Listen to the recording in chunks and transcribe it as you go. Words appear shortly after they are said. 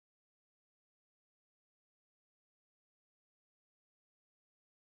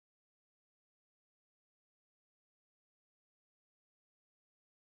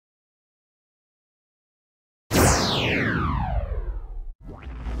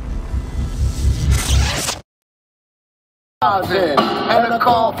in, and a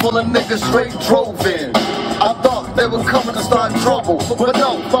car full of niggas straight drove in. I thought they were coming to start trouble, but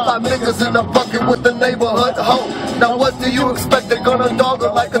no, 5 niggas in the bucket with the neighborhood hoe. Now what do you expect? They're gonna dog her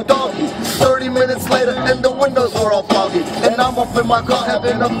like a doggy. 30 minutes later and the windows were all foggy, and I'm up in my car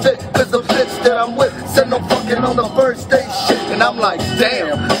having a fit, cause the bitch that I'm with said no fucking on the first day shit. And I'm like,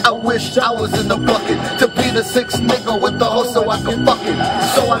 damn, I wish I was in the bucket to be the 6th nigga with the hoe so I could fuck it.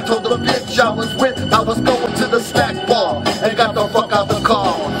 So I told the bitch I was with I was going to the snack bar, and got the fuck out the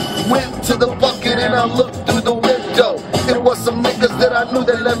car. Went to the bucket and I looked through the window. It was some niggas that I knew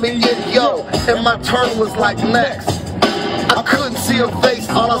that let me in, yo. And my turn was like next. I couldn't see her face,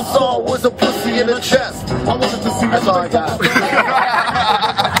 all I saw was a pussy in her chest. I wanted to see that's all I got.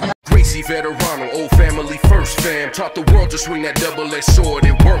 Gracie Veterano, old family first fam. Taught the world to swing that double-edged sword,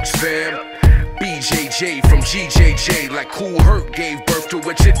 it works fam. BJJ from GJJ, like Cool Herc gave birth to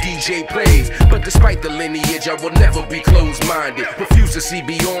what your DJ plays. But despite the lineage, I will never be closed-minded. Refuse to see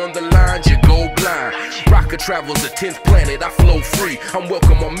beyond the lines, you go blind. Rocker travels the 10th planet, I flow free. I'm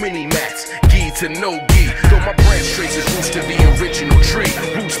welcome on mini-mats, gi to no gi. Though my branch traces roots to the original tree.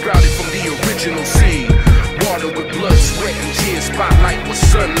 Roots sprouted from the original seed. Water with blood, sweat, and tears, spotlight with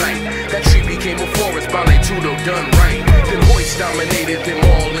sunlight. That tree became a forest, ballet tudo done right. Then Hoist dominated them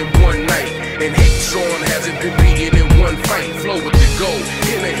all in one night. And hate song hasn't been beaten in one fight. Flow with the goal,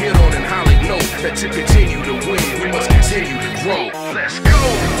 in a hit on an hollow note. That to continue to win, we must continue to grow. Let's go!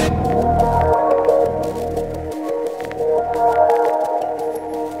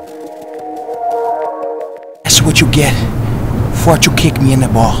 That's what you get for what you kick me in the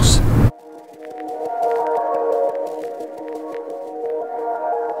balls.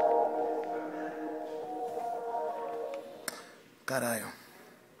 Caralho.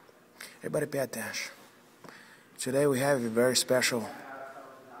 Everybody pay attention. Today we have a very special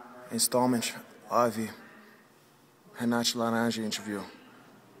installment of Renato Laranja interview.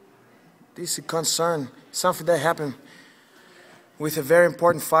 This concerns something that happened with a very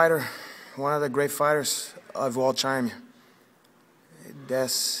important fighter, one of the great fighters of all time.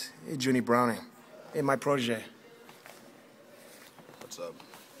 That's Junie Browning, and my protege. What's up?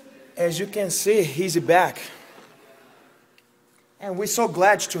 As you can see, he's back. And we're so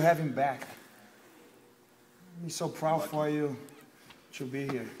glad to have him back. We're so proud for you to be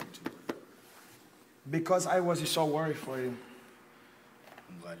here. Because I was so worried for you.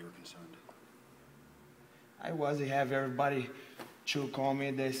 I'm glad you were concerned. I was to have everybody to call me.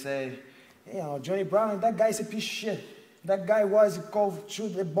 They say, you know, Junie Brown, that guy's a piece of shit. That guy was go to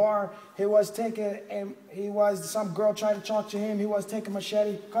the bar. He was taking, and some girl tried to talk to him. He was taking a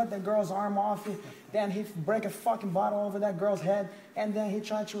machete, cut that girl's arm off. Then he break a fucking bottle over that girl's head. And then he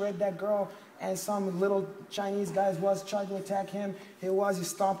tried to rape that girl. And some little Chinese guys was trying to attack him. He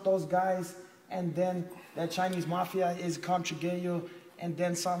stomped those guys. And then that Chinese mafia is come to get you. And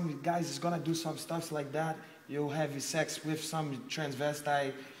then some guys is gonna do some stuff like that. You'll have sex with some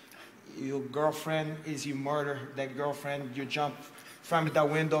transvestite. Your girlfriend is you murder that girlfriend. You jump from the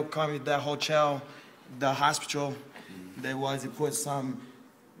window, come to the hotel, the hospital. There was put some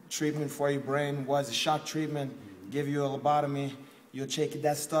treatment for your brain. Was a shock treatment. Give you a lobotomy. You check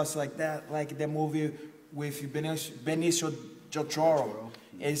that stuff like that, like the movie with Benicio del Toro.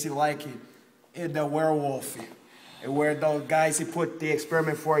 It's like the werewolf, where those guys put the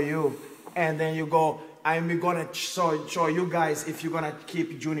experiment for you, and then you go. I'm gonna show you guys if you're gonna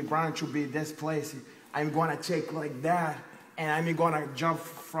keep Junie Brown to be this place. I'm gonna take like that, and I'm gonna jump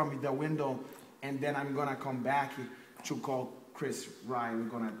from the window, and then I'm gonna come back to call Chris Ryan.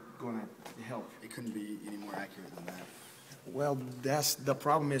 We're gonna help. It couldn't be any more accurate than that. Well, that's the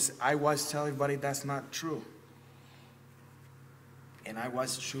problem is I was telling everybody that's not true, and I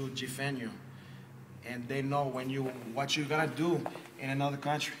was to defend you, and they know what you're gonna do in another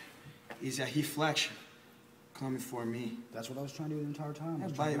country is a reflection. Coming for me. That's what I was trying to do the entire time. I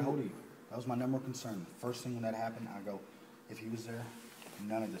was trying to get hold of you. That was my number one concern. First thing when that happened, I go, if he was there,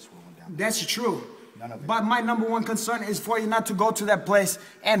 none of this would have went down. That's true. None of it. But my number one concern is for you not to go to that place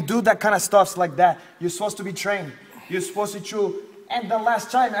and do that kind of stuff like that. You're supposed to be trained. You're supposed to chew. And the last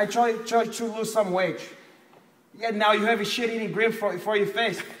time I tried to lose some weight. Yeah, now you have a shit-eating grin for your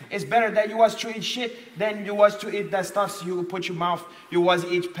face. It's better that you was to eat shit than you was to eat that stuff so you put your mouth. You was to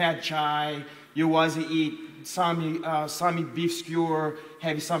eat pad chai. You was to eat some beef skewer,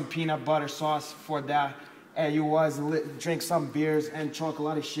 have some peanut butter sauce for that. And you was to drink some beers and talk a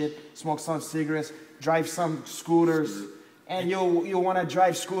lot of shit, smoke some cigarettes, drive some scooters. And you want to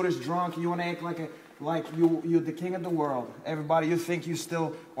drive scooters drunk. You want to act like you're the king of the world. Everybody, you think you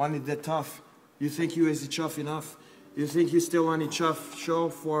still only the tough. You think you is tough enough. You think you still on the tough show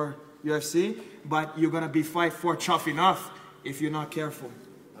for UFC, but you're gonna be fight for tough enough if you're not careful.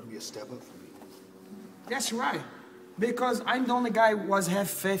 That'll be a step up for me. That's right, because I'm the only guy who have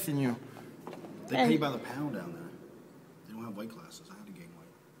faith in you. They pay by the pound down there. They don't have weight classes. I had to gain weight.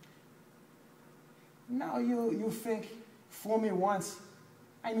 Now you think, fool me once.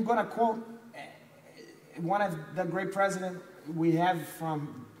 I'm gonna quote one of the great president we have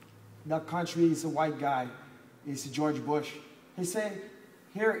from the country. He's a white guy. It's George Bush. He said,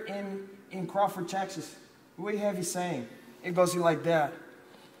 here in Crawford, Texas, we have a saying. It goes like that.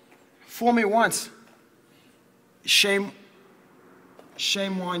 Fool me once. Shame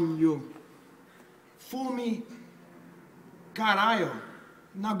on you. Fool me, caralho.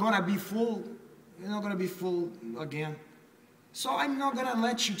 Not gonna be fooled. You're not gonna be fooled again. So I'm not gonna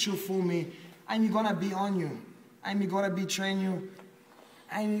let you to fool me. I'm gonna be on you. I'm gonna be train you.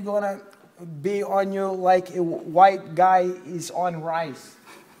 I'm gonna be on you like a white guy is on rice.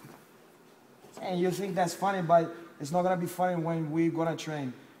 And you think that's funny, but it's not gonna be funny when we're gonna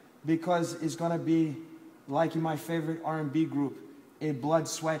train, because it's gonna be like in my favorite R&B group, a blood,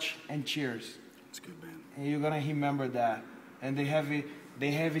 sweat, and tears. It's a good band. And you're gonna remember that. And they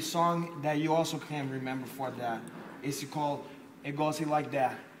have a song that you also can remember for that. It's called, it goes like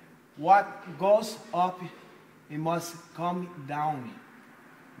that. What goes up, it must come down.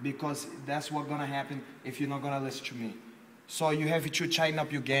 Because that's what's gonna happen if you're not gonna listen to me. So you have to tighten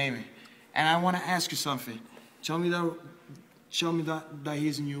up your game. And I wanna ask you something. Tell me the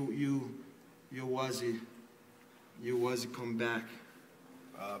reason you was come back.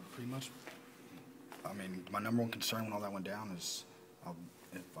 Pretty much. I mean, my number one concern when all that went down is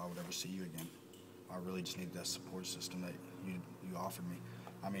if I would ever see you again. I really just needed that support system that you offered me.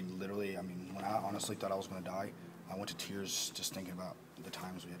 I mean, literally, when I honestly thought I was going to die, I went to tears just thinking about the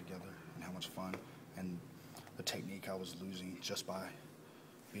times we had together and how much fun and the technique I was losing just by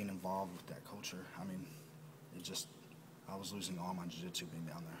being involved with that culture. I mean, I was losing all my jiu-jitsu being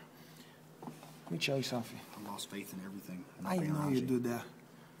down there. Let me tell you something. I lost faith in everything. I know you do that.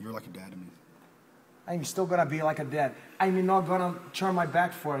 You're like a dad to me. I'm still gonna be like a dad. I'm not gonna turn my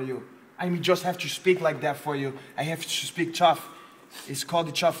back for you. I just have to speak like that for you. I have to speak tough. It's called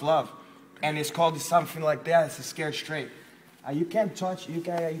the tough love, and it's called something like that. It's a scared straight. You can't touch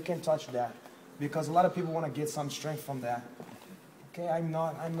that, because a lot of people want to get some strength from that. Okay, I'm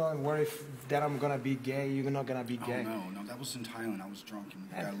not worried that I'm gonna be gay. You're not gonna be gay. Oh no, that was in Thailand. I was drunk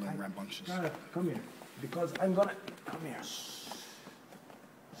and got a little rambunctious. Come here, because I'm gonna come here.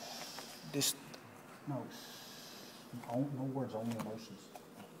 This. No. No words, only emotions.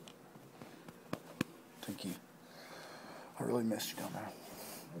 Thank you. I really missed you down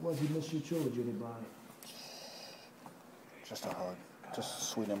there. He missed you too, Junie Brown. Just a hug. Just a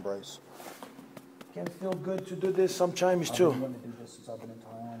sweet embrace. Can feel good to do this sometimes too. I've been wanting to do this since I've been in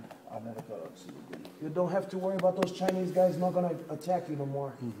Thailand. I'll never go to see you again. You don't have to worry about those Chinese guys not gonna attack you no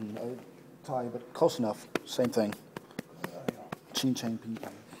more. Thai, but close enough. Same thing. Chin Chain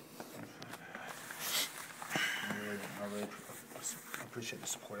people. I really appreciate the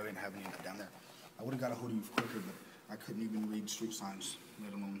support. I didn't have any of that down there. I would have got a hold of you quicker, but I couldn't even read street signs,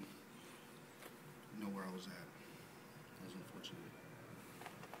 let alone know where I was at. That was unfortunate.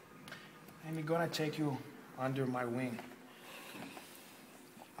 I'm gonna take you under my wing.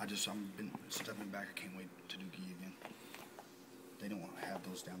 Since I've been back, I can't wait to do gi again. They don't want to have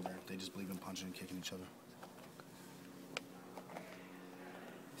those down there. They just believe in punching and kicking each other.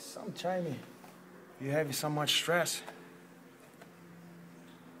 Sometimes you have so much stress.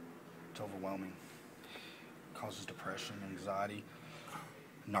 It's overwhelming. It causes depression, anxiety,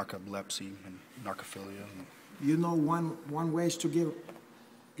 narcolepsy, and narcophilia. You know one way is to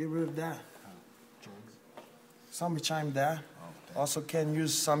get rid of that. Drugs. Sometimes that. Also can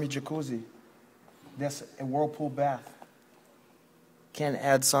use some jacuzzi. That's a whirlpool bath. Can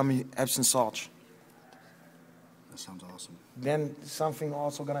add some Epsom salt. That sounds awesome. Then something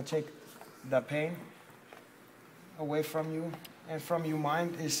also gonna take the pain away from you and from your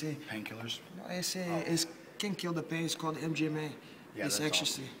mind. Is painkillers? It can kill the pain. It's called MGMA. Yeah, it's that's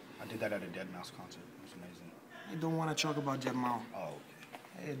ecstasy. Awesome. I did that at a Dead Mouse concert. It was amazing. I don't want to talk about Dead Mouse. Oh,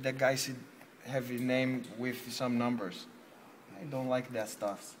 okay. That guy should have a name with some numbers. I don't like that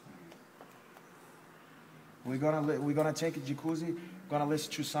stuff. We're gonna take a jacuzzi. Gonna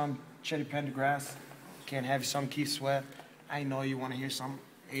listen to some Cherry Pendergrass. Can have some Keith Sweat. I know you want to hear some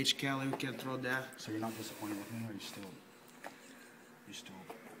H. Kelly. We can throw that. So you're not disappointed with me, or you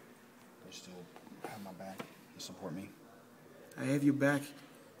still have my back and support me? I have you back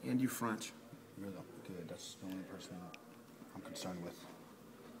and you front. You're good. That's the only person I'm concerned with.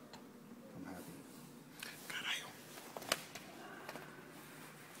 I'm happy. Caralho.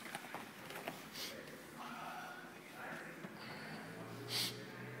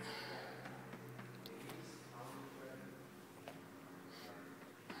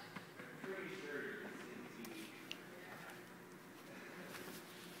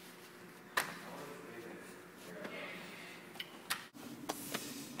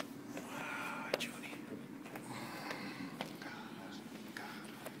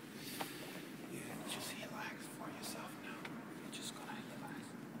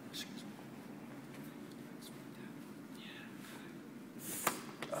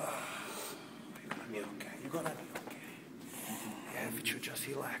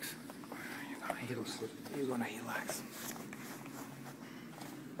 relax. You're gonna relax.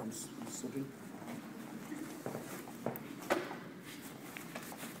 I'm slipping.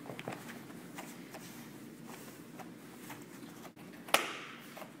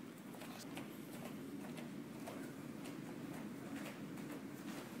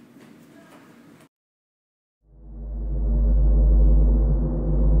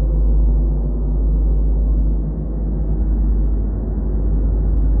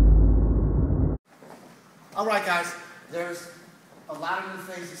 All right, guys, there's a lot of new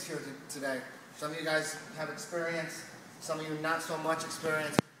faces here today. Some of you guys have experience, some of you not so much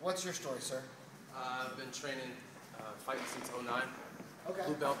experience. What's your story, sir? I've been training, fighting since '09. Okay.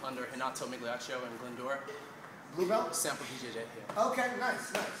 Blue belt under Renato in Glendora. Blue belt? Sample BJJ, yeah. Okay,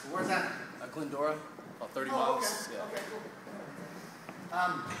 nice, nice. Where's that? Glendora, about 30 Oh, miles. okay, Yeah. okay, cool.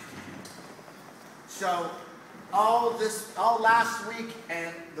 So, all last week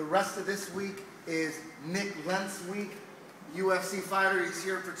and the rest of this week is Nick Lentz week. UFC fighter, he's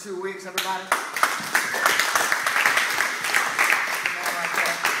here for 2 weeks, everybody.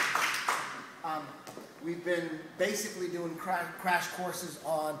 We've been basically doing crash courses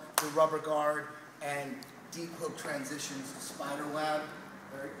on the rubber guard and deep hook transitions to spider web.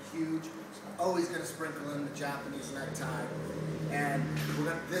 They're huge. Always going to sprinkle in the Japanese necktie. And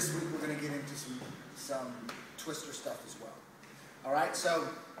this week we're going to get into some twister stuff as well. All right, so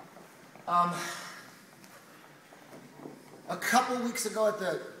a couple weeks ago at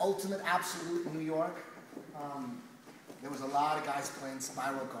the Ultimate Absolute in New York, there was a lot of guys playing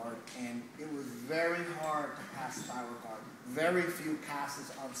spiral guard, and it was very hard to pass spiral guard. Very few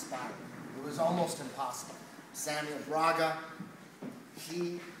passes on spiral. It was almost impossible. Samuel Braga,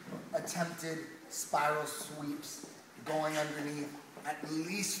 he attempted spiral sweeps going underneath at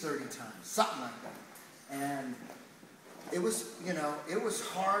least 30 times, something like that. And it was, you know, it was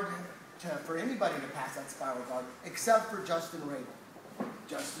hard for anybody to pass that spiral guard, except for Justin Rader.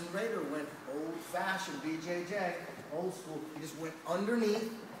 Justin Rader went old-fashioned BJJ, old school. He just went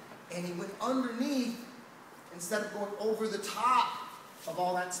underneath, and he went underneath instead of going over the top of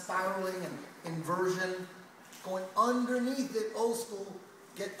all that spiraling and inversion, going underneath it, old school.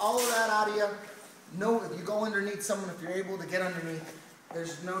 Get all of that out of you. No, if you go underneath someone, if you're able to get underneath,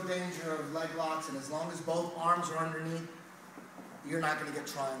 there's no danger of leg locks, and as long as both arms are underneath, you're not going to get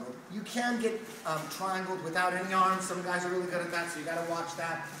triangled. You can get triangled without any arms. Some guys are really good at that, so you got to watch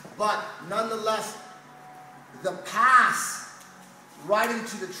that. But nonetheless, the pass right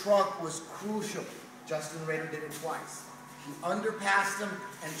into the truck was crucial. Justin Rader did it twice. He underpassed him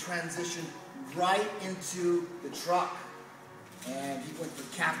and transitioned right into the truck. And he went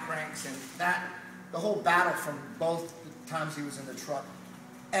for calf cranks, and the whole battle from both times he was in the truck.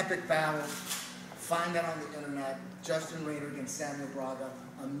 Epic battle. Find that on the internet. Justin Rader against Samuel Braga.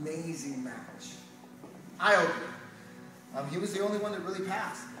 Amazing match. Eye-opener. He was the only one that really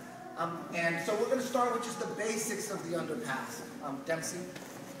passed. And so we're going to start with just the basics of the underpass. Dempsey.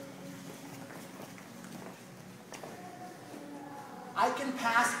 I can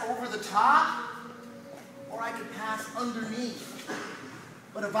pass over the top, or I can pass underneath.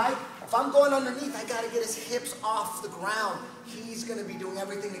 But if I'm going underneath, I got to get his hips off the ground. He's going to be doing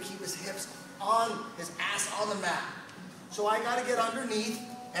everything to keep his hips on, his ass on the mat. So I got to get underneath,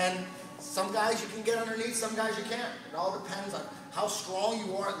 and some guys you can get underneath, some guys you can't. It all depends on how strong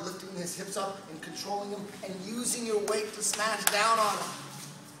you are at lifting his hips up and controlling them and using your weight to smash down on him.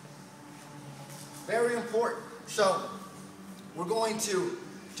 Very important. So we're going to,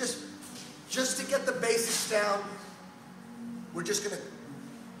 just to get the basics down, we're just going to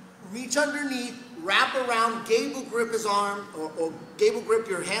reach underneath, wrap around, gable grip his arm, or gable grip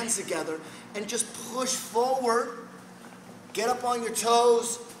your hands together, and just push forward. Get up on your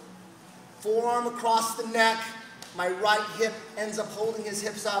toes, forearm across the neck. My right hip ends up holding his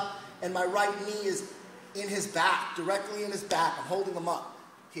hips up, and my right knee is in his back, directly in his back. I'm holding him up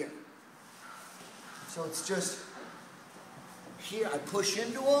here. So it's just here. I push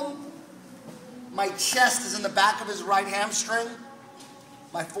into him. My chest is in the back of his right hamstring.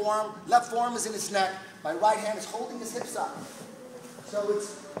 My forearm, left forearm is in his neck. My right hand is holding his hips up. So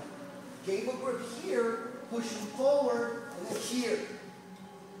it's gable grip here, pushing forward, and then here.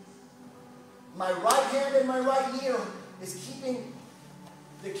 My right hand and my right knee is keeping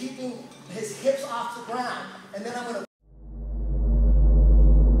his hips off the ground. And then I'm going to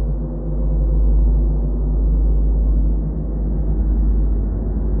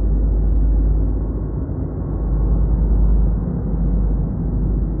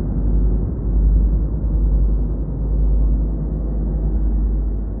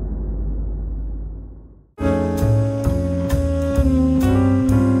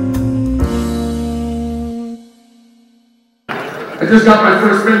just got my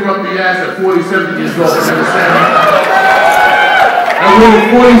first finger up the ass at 47 years old. You understand? I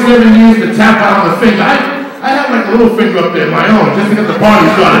waited 47 years to tap out on the finger. I had like a little finger up there, my own, just to get the party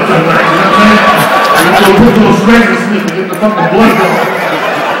started tonight. You know what I'm saying? You go put a little strength and sleep and get the fucking blood going.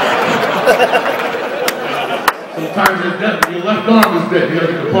 Sometimes you're dead, your left arm is dead. You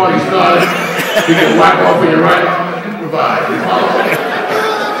gotta get the party started. You get whacked off with your right arm and improvise. You follow me?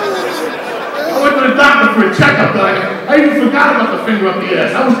 I went to the doctor for a checkup. I even forgot about the finger up the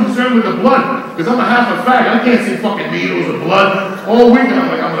ass. I was concerned with the blood, because I'm a half a fag. I can't see fucking needles or blood. All weekend I'm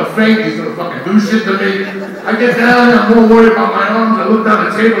like, I'm gonna faint, he's gonna fucking do shit to me. I get down there, I'm more worried about my arms. I look down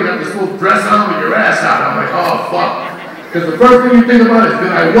the table, I got this little dress on with your ass out. I'm like, oh fuck. Because the first thing you think about is,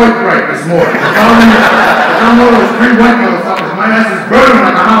 did I wipe right this morning? You follow me? I'm one of those 3 white motherfuckers. My ass is burning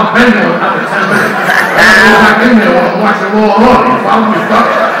like a jalapeno after 10 minutes. I gotta go back in there while I'm watching Law and Order. You follow me? Fuck.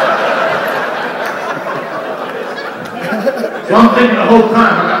 So I'm thinking the whole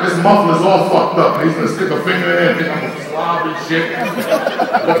time, I got this muffler's all fucked up. He's gonna stick a finger in there and think I'm a slob and shit.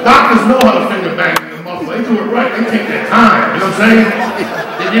 But doctors know how to finger bang in the muffler. They do it right. They take their time. You know what I'm saying?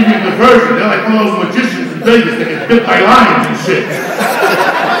 They give you a diversion. They're like one of those magicians in Vegas that get bit by lions and shit.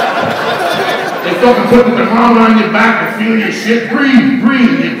 They fucking put the thermometer on your back and feel your shit. Breathe,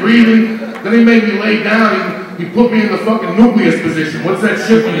 breathe. You're breathing. Then they made me lay down. He put me in the fucking nucleus position. What's that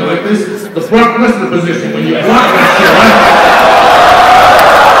shit when you're like this? The Brock Lesnar position, when you block that shit, right?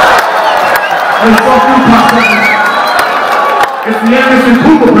 And fuck you, Pop. It's the Anderson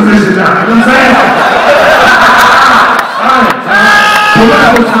Cooper position now, you know what I'm saying? Science,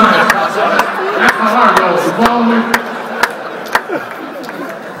 political science. That's how I roll, you follow me?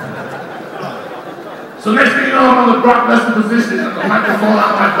 So next thing you know, I'm on the Brock Lesnar position, the microphone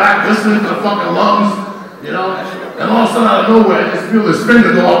out my back, listening to the fucking lungs. You know, and all of a sudden out of nowhere, I just feel this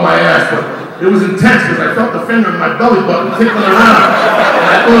finger go off my ass, but it was intense because I felt the finger in my belly button tickling around. And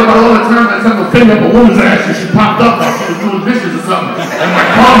I thought about all the time I took a finger up a woman's ass and she popped up like she was doing dishes or something. And my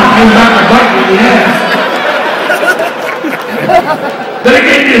karma came back and bite me in the ass. Then it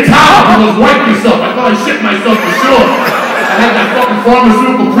gave me a towel and I was wiping myself. I thought I shit myself for sure. I had that fucking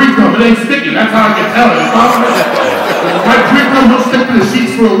pharmaceutical pre-cum. It ain't sticky. That's how I can tell it. You follow me? My pre-cum will stick to the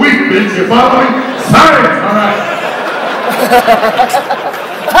sheets for a week, bitch. You follow me? Science! All right.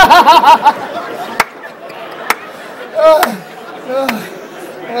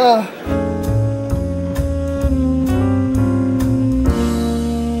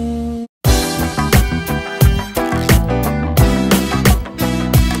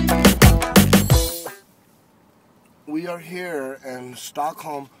 We are here in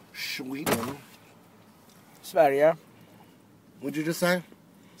Stockholm, Sweden. Sverige. What'd you just say?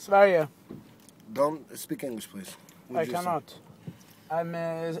 Sverige. Don't speak English, please. I cannot.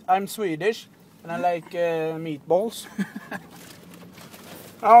 I'm Swedish and I like meatballs.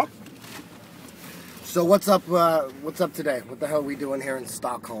 Oh. So what's up? What's up today? What the hell are we doing here in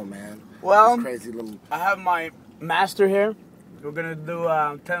Stockholm, man? Well, this crazy little. I have my master here. We're gonna do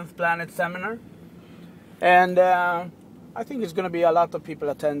a 10th Planet seminar, and I think it's gonna be a lot of people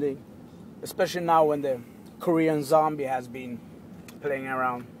attending, especially now when the Korean zombie has been playing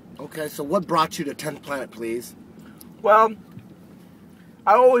around. Okay, so what brought you to 10th Planet, please? Well,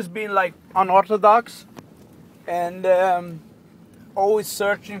 I've always been like unorthodox and always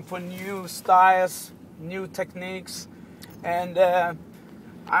searching for new styles, new techniques, and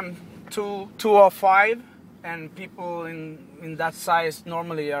I'm 205, and people in that size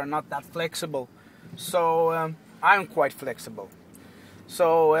normally are not that flexible, so I'm quite flexible.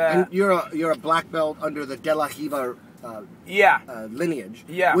 So and you're a black belt under the De La Riva lineage,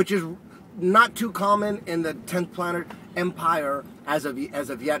 which is not too common in the 10th Planet Empire as of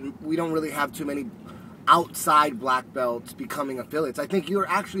yet. We don't really have too many outside black belts becoming affiliates. I think you're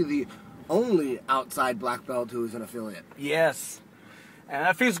actually the only outside black belt who is an affiliate. Yes, and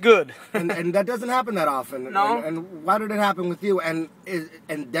that feels good. and that doesn't happen that often. No. And why did it happen with you? And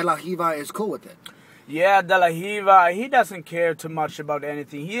De La Riva is cool with it. Yeah, De La Riva, he doesn't care too much about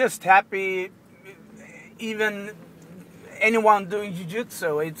anything. He is happy, even anyone doing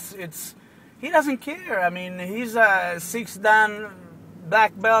jiu-jitsu. He doesn't care. I mean, he's a 6th Dan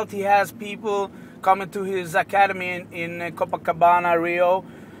black belt. He has people coming to his academy in Copacabana, Rio,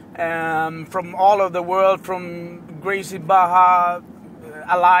 from all over the world, from Gracie Baja,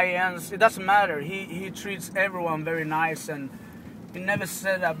 Alliance. It doesn't matter. He treats everyone very nice, and he never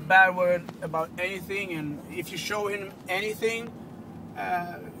said a bad word about anything. And if you show him anything,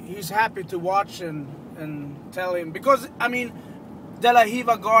 he's happy to watch and tell him. Because, I mean, De La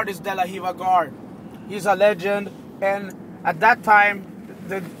Riva guard is De La Riva guard. He's a legend, and at that time,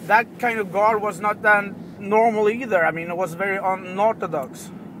 that kind of guard was not done normal either. I mean, it was very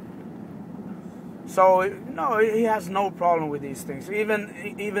unorthodox. So no, he has no problem with these things.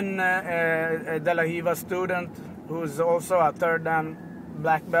 Even De La Riva student, who's also a third dan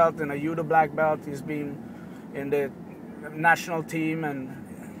black belt and a judo black belt. He's been in the national team, and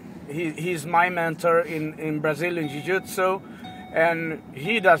he's my mentor in Brazilian Jiu-jitsu, and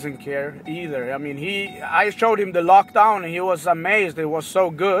he doesn't care either. I mean, I showed him the lockdown, and he was amazed. It was so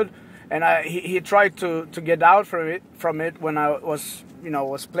good, and he tried to get out from it when I was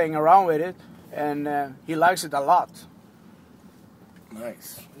was playing around with it, and he likes it a lot.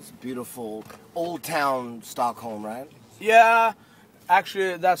 Nice. It's beautiful. Old Town, Stockholm, right? Yeah,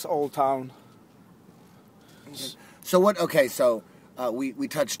 actually, that's Old Town. So what? Okay, so we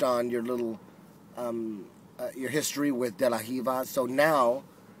touched on your little your history with De La Riva. So now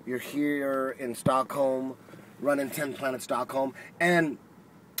you're here in Stockholm, running 10 Planet Stockholm, and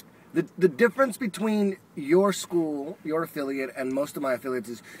the difference between your school, your affiliate, and most of my affiliates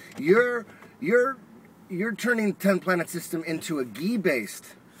is you're turning 10 Planet system into a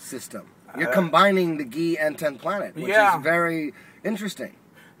gi-based system. You're combining the gi and 10 Planet, which is very interesting.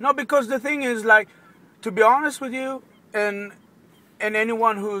 No, because the thing is, like, to be honest with you, and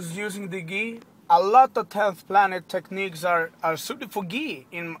anyone who's using the gi, a lot of 10th Planet techniques are suited for gi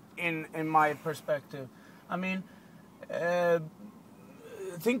in my perspective. I mean,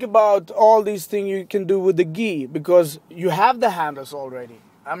 think about all these things you can do with the gi, because you have the handles already.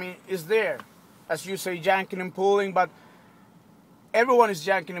 I mean, it's there. As you say, janking and pulling, but everyone is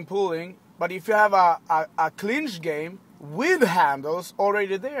janking and pulling. But if you have a clinch game with handles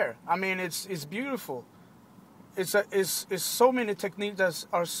already there, I mean, it's beautiful. It's so many techniques that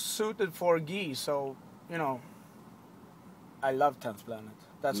are suited for gi. So, I love 10th Planet.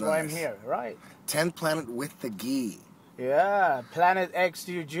 That's why I'm here, right? 10th Planet with the gi. Yeah, Planet X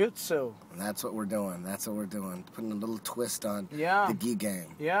Jiu-jitsu. That's what we're doing. That's what we're doing. Putting a little twist on Yeah. the gi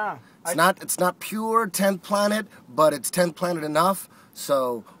game. Yeah. It's not pure 10th Planet, but it's 10th Planet enough.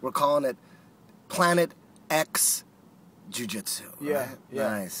 So we're calling it Planet X Jiu-jitsu. Yeah, right?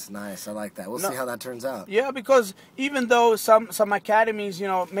 yeah. Nice. I like that. We'll see how that turns out. Yeah, because even though some academies,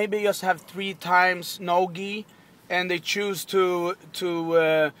 maybe just have 3 times no gi, and they choose to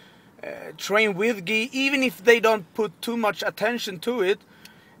train with gi, even if they don't put too much attention to it,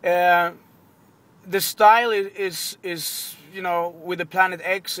 the style is with the Planet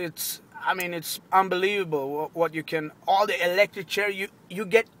X, it's unbelievable what you can, all the electric chair, you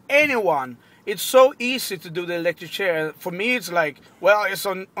get anyone. It's so easy to do the electric chair. For me, it's like, well, it's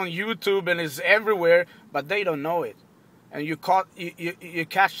on YouTube and it's everywhere, but they don't know it. And you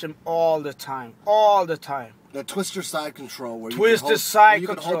catch them all the time. The twister side control, where Twister you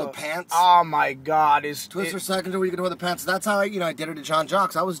can hold the pants. Oh my God! Twister side control where you can hold the pants. That's how I did it to John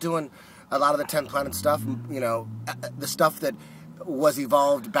Jocks. I was doing a lot of the 10 Planet stuff. The stuff that was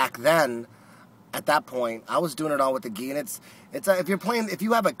evolved back then. At that point, I was doing it all with the gi, and it's if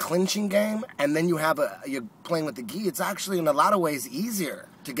you have a clinching game and then you're playing with the gi, it's actually in a lot of ways easier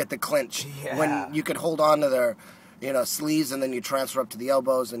to get the clinch when you could hold on to their sleeves, and then you transfer up to the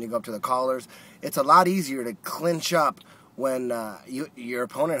elbows, and you go up to the collars. It's a lot easier to clinch up when your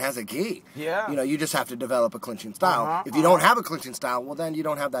opponent has a gi. Yeah. You just have to develop a clinching style. If you don't have a clinching style, well, then you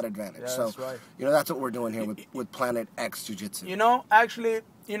don't have that advantage. Yeah, so, that's right. That's what we're doing here with Planet X Jiu-Jitsu. Actually,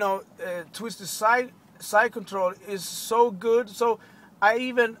 twisted side control is so good. So I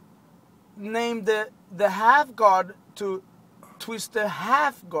even named the half guard to twist the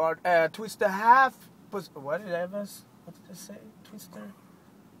half guard. Twist the half. What did I say? Twister,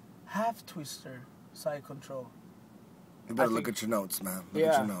 half twister side control. You better look at your notes, man. Look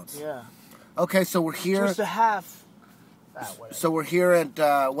at your notes. Yeah. Okay, so we're here. Twist the half. So we're here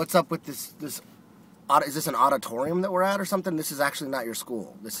at what's up with this? Is this an auditorium that we're at or something? This is actually not your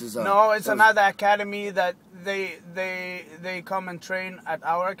school. This is no, it's another academy that they come and train at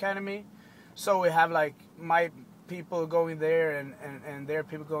our academy. So we have like my people going there and their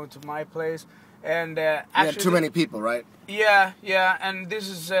people going to my place. And actually, too many people, right? Yeah, and this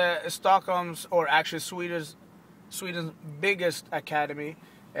is Stockholm's, or actually Sweden's biggest academy,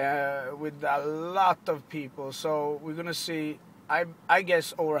 with a lot of people. So we're gonna see, I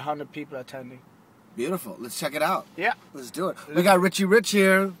guess, over 100 people attending. Beautiful. Let's check it out. Yeah, let's do it. We got Richie Rich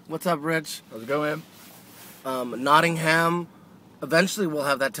here. What's up, Rich? How's it going? Nottingham. Eventually, we'll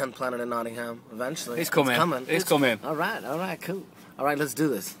have that 10th Planet in Nottingham. Eventually, it's coming. It's coming. All right, cool. All right, let's do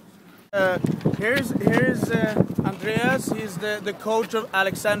this. Here's Andreas. He's the coach of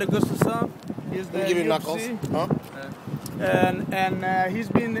Alexander Gustafsson. He's the give you knuckles. Huh? and he's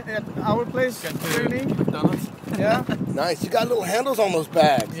been at our place training. Yeah. Nice. You got little handles on those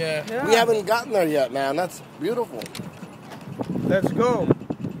bags. Yeah. We haven't gotten there yet, man. That's beautiful. Let's go.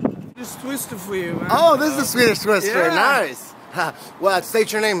 This twister for you, man. Oh, this is the Swedish Twister. Yeah. Nice. Well,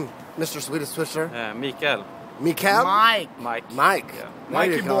 state your name, Mr. Swedish Twister. Mikael. Mikael? Mike. Mike. Yeah. There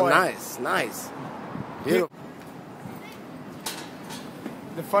you Mikey go. boy. Nice. Beautiful.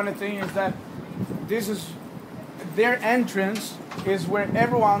 The funny thing is that this is their entrance is where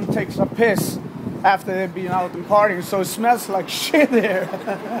everyone takes a piss after they've been out and partying, so it smells like shit there.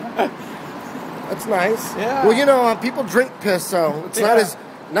 That's nice. Yeah. Well, you know, people drink piss, so it's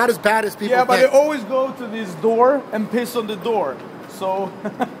not as bad as people Yeah, but they think. always go to this door and piss on the door. So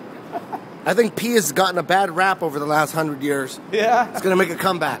I think pee has gotten a bad rap over the last 100 years. yeah, It's gonna make a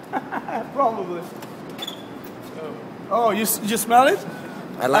comeback. probably. Oh, you smell it?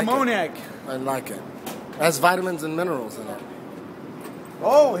 I like Ammoniac. it. I like it. It has vitamins and minerals in it.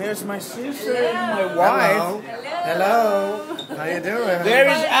 Oh, here's my sister and my wife. Hello. How you doing? There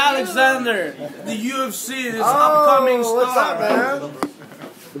is Alexander, the UFC, this upcoming star. What's up, man?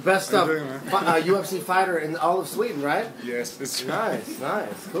 The best stuff. UFC fighter in all of Sweden, right? Yes, it's Nice,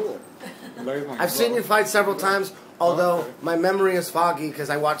 cool. I've seen you fight several times, although my memory is foggy because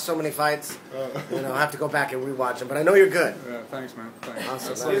I watch so many fights. You know, I have to go back and rewatch them. But I know you're good. Yeah, thanks, man. Thanks.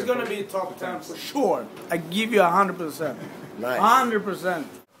 Awesome. He's gonna be top 10 for sure. I give you 100%. Nice. 100%.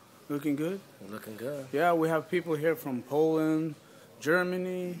 Looking good? You're looking good. Yeah, we have people here from Poland,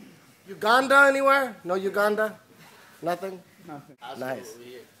 Germany. Uganda anywhere? No Uganda? Nothing? Nothing. Nice.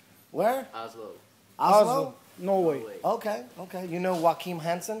 Where? Oslo. Oslo? Norway. Okay. You know Joachim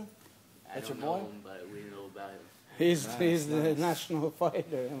Hansen? That's your boy? But we know about him. He's the national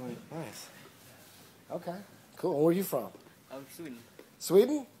fighter. Nice. Okay. Cool. Where are you from? I'm Sweden.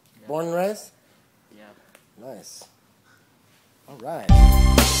 Sweden? Yeah. Born and raised? Yeah. Nice. All right.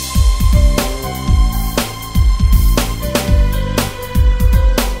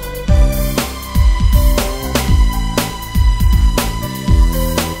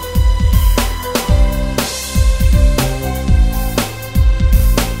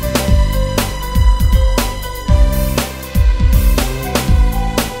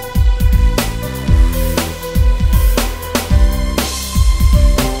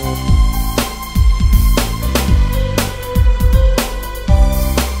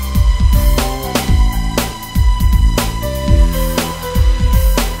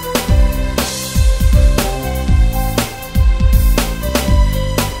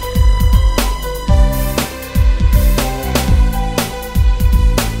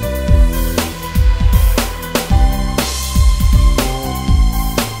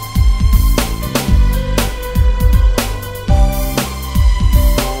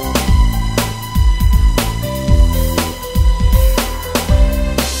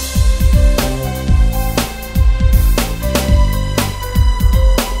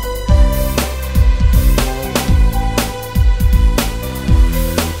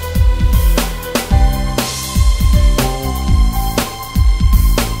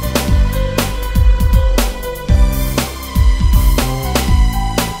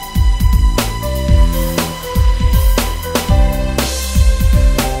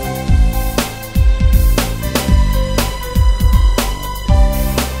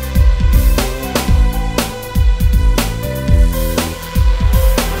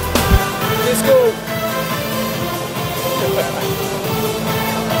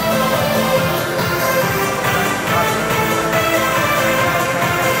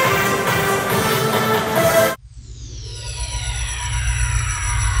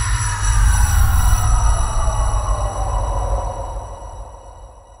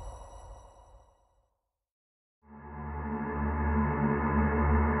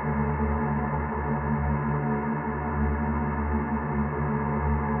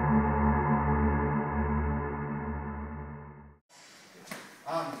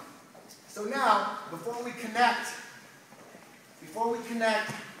 So now, before we connect,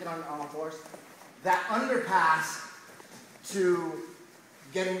 get on all fours, that underpass to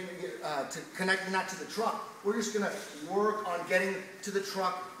getting, to connecting that to the truck, we're just gonna work on getting to the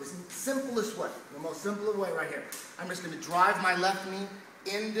truck the simplest way, the most simple way right here. I'm just gonna drive my left knee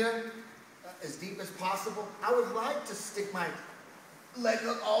into as deep as possible. I would like to stick my leg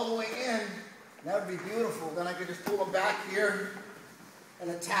hook all the way in. That would be beautiful. Then I could just pull them back here and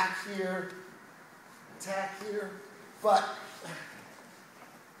attack here. But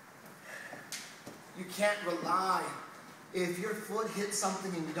you can't rely. If your foot hits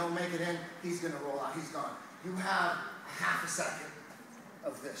something and you don't make it in, he's gonna roll out, he's gone. You have a half a second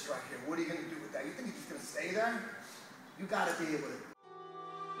of this right here. What are you gonna do with that? You think he's just gonna stay there? You gotta be able to.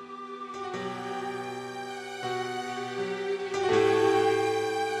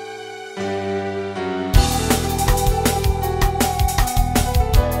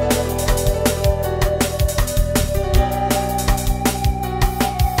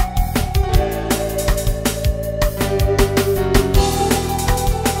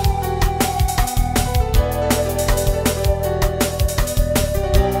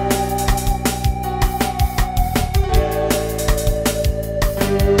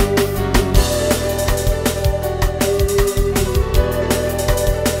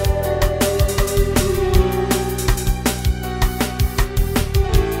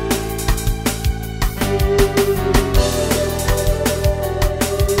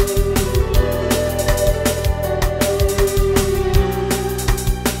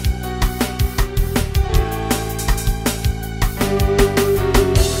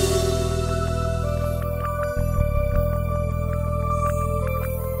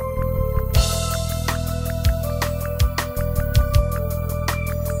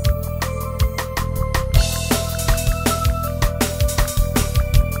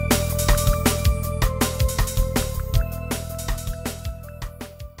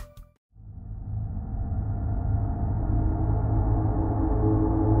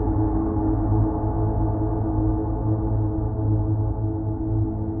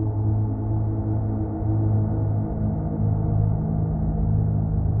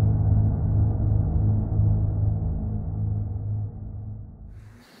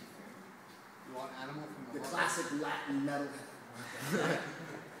 Classic Latin metal.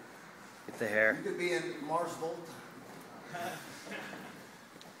 Get the hair. You could be in Mars Volta.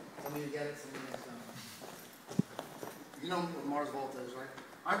 Some of you get it, some of you don't. You know what Mars Volta is, right?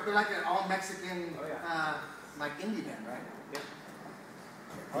 Aren't they like an all-Mexican, like indie band, right? Yeah.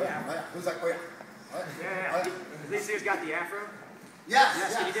 Oh yeah, oh yeah. Who's like, oh yeah? Oh, Yeah. Oh, yeah. These dudes got the afro? Yes,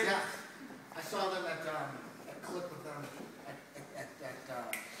 Yes, yes, he did. yes. I saw them at a clip with them at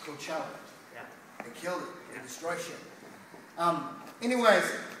Coachella. Yeah. They killed it. They destroyed shit. Anyways,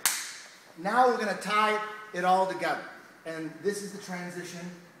 now we're gonna tie it all together. And this is the transition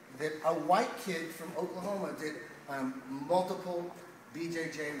that a white kid from Oklahoma did, multiple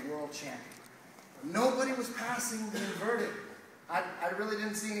BJJ world champion. Nobody was passing the inverted. I really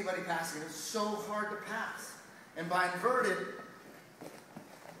didn't see anybody passing. It was so hard to pass. And by inverted,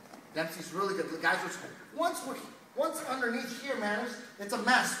 Dempsey's really good. The guys were once underneath here, man, it's a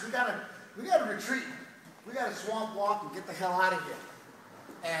mess. We gotta retreat. We gotta swamp walk and get the hell out of here.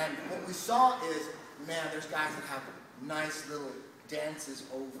 And what we saw is, man, there's guys that have nice little dances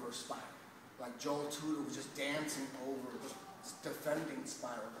over a spiral. Like Joel Tudor was just dancing over, just defending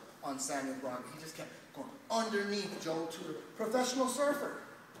spiral on Samuel Braga. He just kept going underneath Joel Tudor. Professional surfer.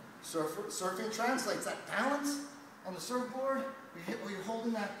 Surfing translates. That balance on the surfboard, you hit while you're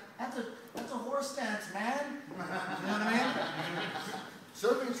holding that. That's a horse dance, man. You know what I mean?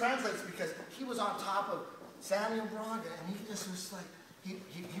 Surfing translates because he was on top of Samuel Braga, and he just was like, he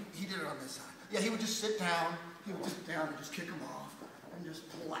did it on this side. Yeah, he would just sit down. He would just sit down and just kick him off and just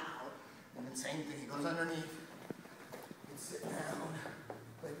pull out. And then same thing, he goes underneath. He'd sit down,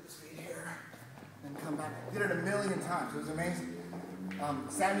 play with his feet here, and come back. He did it a million times. It was amazing.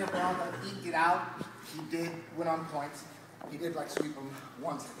 Samuel Braga eked it out. He did win on points. He did like sweep him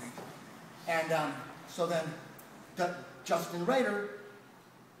once, I think. And so then Justin Rader,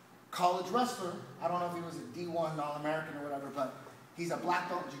 college wrestler, I don't know if he was a D1 All-American or whatever, but he's a black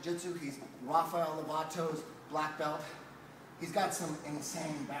belt in Jiu-Jitsu. He's Rafael Lovato's black belt. He's got some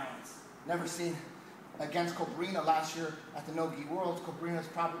insane balance. Never seen against Cobrina last year at the No-Gi Worlds. Cobrina's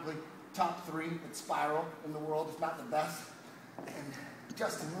probably top 3 at Spiral in the world, if not the best. And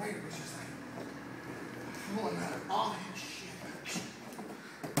Justin Rader was just like pulling out all his shit.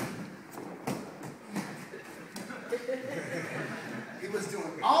 He was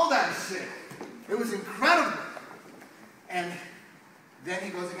doing all that shit. It was incredible. And then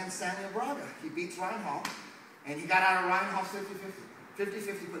he goes against Samuel Braga. He beats Ryan Hall, and he got out of Ryan Hall's 50-50.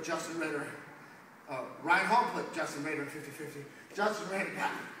 50-50 put Justin Rader. Ryan Hall put Justin Rader in 50-50. Justin Rader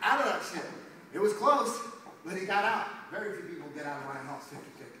got out of that shit. It was close, but he got out. Very few people get out of Ryan Hall's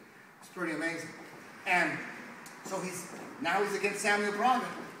 50-50. It's pretty amazing. And so now he's against Samuel Braga.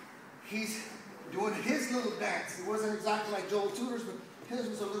 He's doing his little dance. It wasn't exactly like Joel Tudor's, but his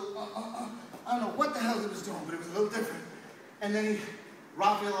was a little, I don't know what the hell he was doing, but it was a little different. And then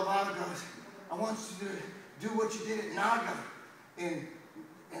Rafael Lovato goes, I want you to do what you did at Naga in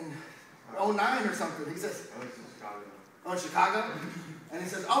 09 or something. He says, oh, Chicago? And he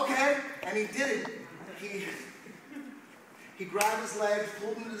says, okay. And he did it. He grabbed his legs,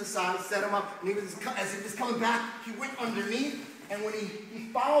 pulled him to the side, set him up, and he was, as he was coming back, he went underneath, and when he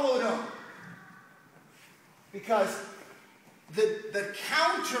followed him, because the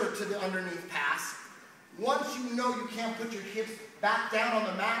counter to the underneath pass, once you know you can't put your hips back down on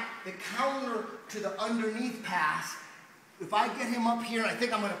the mat, the counter to the underneath pass, if I get him up here and I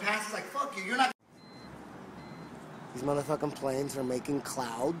think I'm going to pass, it's like, fuck you, you're not. These motherfucking planes are making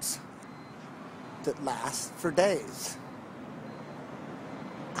clouds that last for days.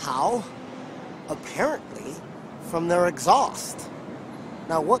 How? Apparently from their exhaust.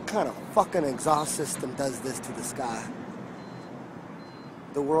 Now, what kind of fucking exhaust system does this to the sky?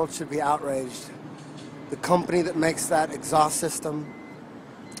 The world should be outraged. The company that makes that exhaust system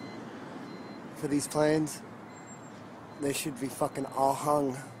for these planes, they should be fucking all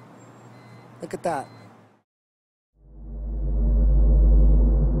hung. Look at that.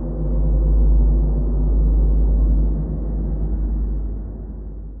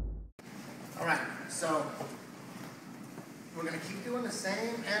 All right, so we're gonna keep doing the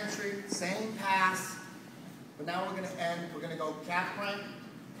same entry, same pass, but now we're gonna end, we're gonna go calf crank,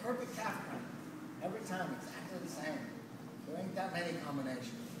 perfect calf crank. Every time, exactly the same. There ain't that many combinations.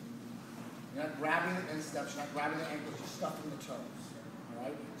 You're not grabbing the insteps, you're not grabbing the ankles, you're stuffing the toes. All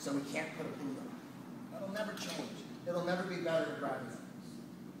right? So we can't put a boot on. That'll never change. It'll never be better to grab the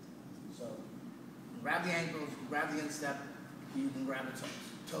ankles. So grab the ankles, grab the instep, you can grab the toes.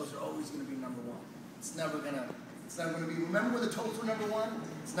 Toes are always going to be number one. It's never going to be, remember when the toes were number one?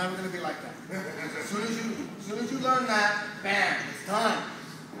 It's never going to be like that. As soon as you learn that, bam, it's done.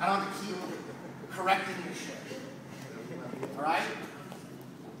 I don't have to keep correcting your shit. All right?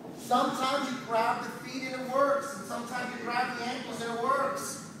 Sometimes you grab the feet and it works, and sometimes you grab the ankles and it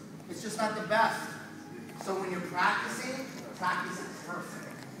works. It's just not the best. So when you're practicing, practice it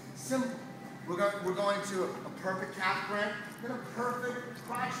perfect. Simple. We're going to a perfect calf crank, then a perfect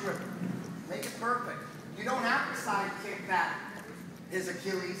crotch ripper. Make it perfect. You don't have to side kick that, his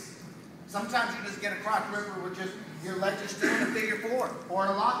Achilles. Sometimes you just get a crotch ripper with just your leg just doing a figure four or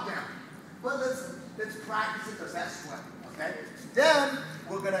in a lockdown. But let's practice it the best way, okay? Then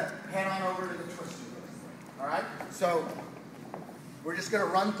we're gonna head on over to the twisting. All right? So we're just gonna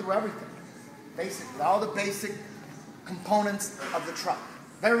run through everything. Basically, all the basic components of the truck.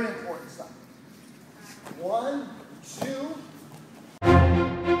 Very important stuff. 1, 2.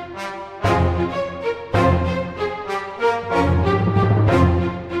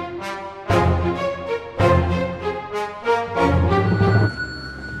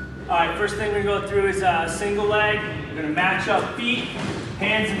 First thing we're going to go through is a single leg. We're going to match up feet,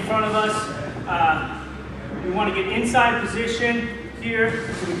 hands in front of us. We want to get inside position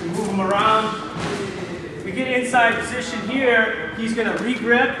here so we can move them around. If we get inside position here, he's going to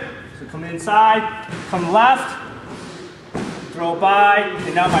re-grip. So come inside, come left, throw by,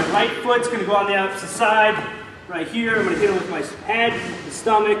 and now my right foot's going to go on the opposite side. Right here, I'm going to hit him with my head, the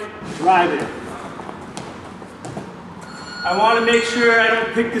stomach, drive it. I want to make sure I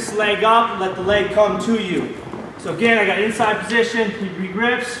don't pick this leg up and let the leg come to you. So again, I got inside position, he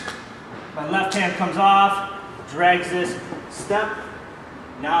re-grips, my left hand comes off, drags this, step.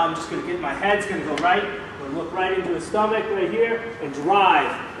 Now I'm just going to get my head's going to go right, I'm going to look right into his stomach right here and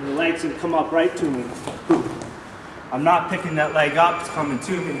drive. And the leg's going to come up right to me. I'm not picking that leg up, it's coming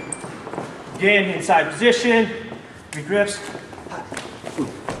to me. Again, inside position, re-grips.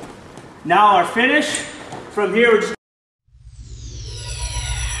 Now our finish, from here we're just